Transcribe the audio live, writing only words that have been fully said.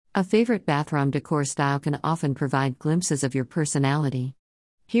A favorite bathroom decor style can often provide glimpses of your personality.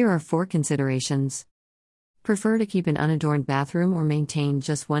 Here are 4 considerations. Prefer to keep an unadorned bathroom or maintain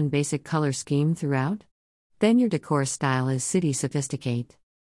just one basic color scheme throughout? Then your decor style is city sophisticate.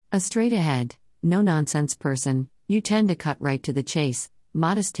 A straight-ahead, no-nonsense person, you tend to cut right to the chase,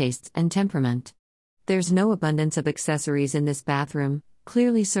 modest tastes and temperament. There's no abundance of accessories in this bathroom,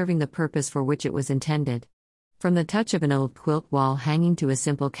 clearly serving the purpose for which it was intended. From the touch of an old quilt wall hanging to a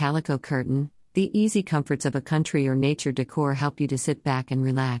simple calico curtain, the easy comforts of a country or nature decor help you to sit back and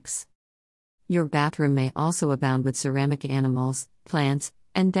relax. Your bathroom may also abound with ceramic animals, plants,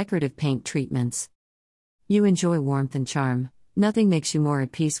 and decorative paint treatments. You enjoy warmth and charm. Nothing makes you more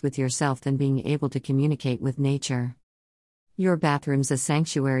at peace with yourself than being able to communicate with nature. Your bathroom's a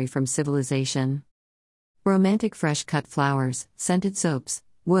sanctuary from civilization. Romantic fresh-cut flowers, scented soaps,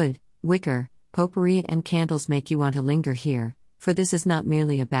 wood, wicker, potpourri and candles make you want to linger here, for this is not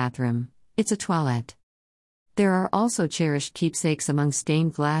merely a bathroom, it's a toilette. There are also cherished keepsakes among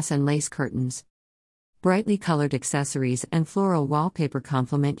stained glass and lace curtains. Brightly colored accessories and floral wallpaper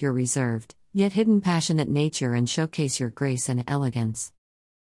complement your reserved, yet hidden passionate nature and showcase your grace and elegance.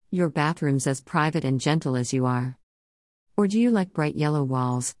 Your bathroom's as private and gentle as you are. Or do you like bright yellow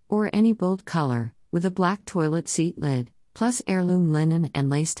walls, or any bold color, with a black toilet seat lid, plus heirloom linen and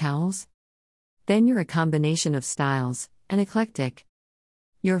lace towels? Then you're a combination of styles, and eclectic.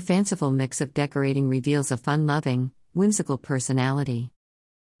 Your fanciful mix of decorating reveals a fun-loving, whimsical personality.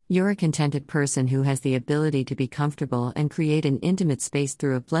 You're a contented person who has the ability to be comfortable and create an intimate space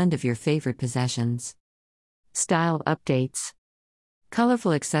through a blend of your favorite possessions. Style updates.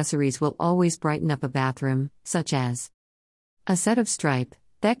 Colorful accessories will always brighten up a bathroom, such as a set of stripe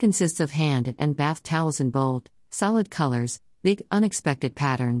that consists of hand and bath towels in bold, solid colors, big unexpected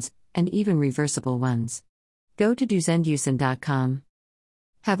patterns, and even reversible ones. Go to duzendusen.com.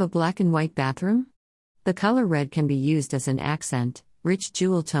 Have a black and white bathroom? The color red can be used as an accent. Rich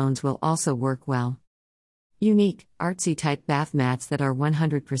jewel tones will also work well. Unique, artsy type bath mats that are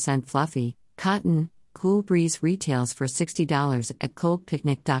 100% fluffy, cotton, Cool Breeze retails for $60 at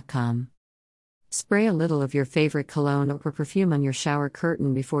coldpicnic.com. Spray a little of your favorite cologne or perfume on your shower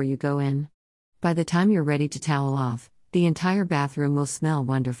curtain before you go in. By the time you're ready to towel off, the entire bathroom will smell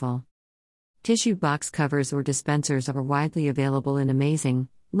wonderful. Tissue box covers or dispensers are widely available in amazing,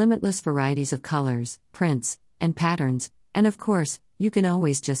 limitless varieties of colors, prints, and patterns, and of course, you can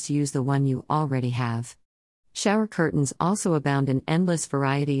always just use the one you already have. Shower curtains also abound in endless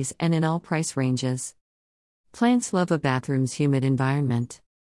varieties and in all price ranges. Plants love a bathroom's humid environment.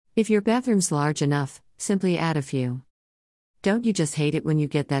 If your bathroom's large enough, simply add a few. Don't you just hate it when you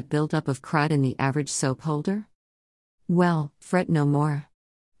get that buildup of crud in the average soap holder? Well, fret no more.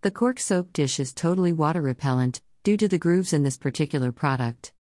 The cork soap dish is totally water repellent, due to the grooves in this particular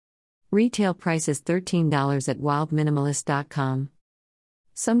product. Retail price is $13 at wildminimalist.com.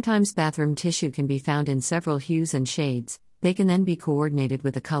 Sometimes bathroom tissue can be found in several hues and shades, they can then be coordinated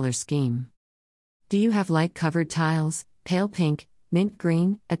with a color scheme. Do you have light covered tiles, pale pink, mint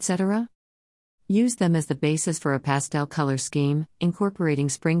green, etc.? Use them as the basis for a pastel color scheme, incorporating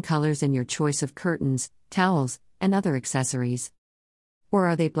spring colors in your choice of curtains, towels, and other accessories. Or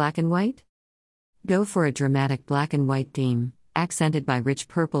are they black and white? Go for a dramatic black and white theme, accented by rich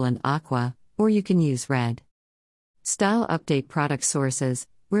purple and aqua, or you can use red. Style update product sources.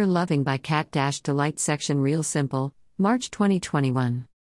 We're Loving by Cat Delight section Real Simple, March 2021.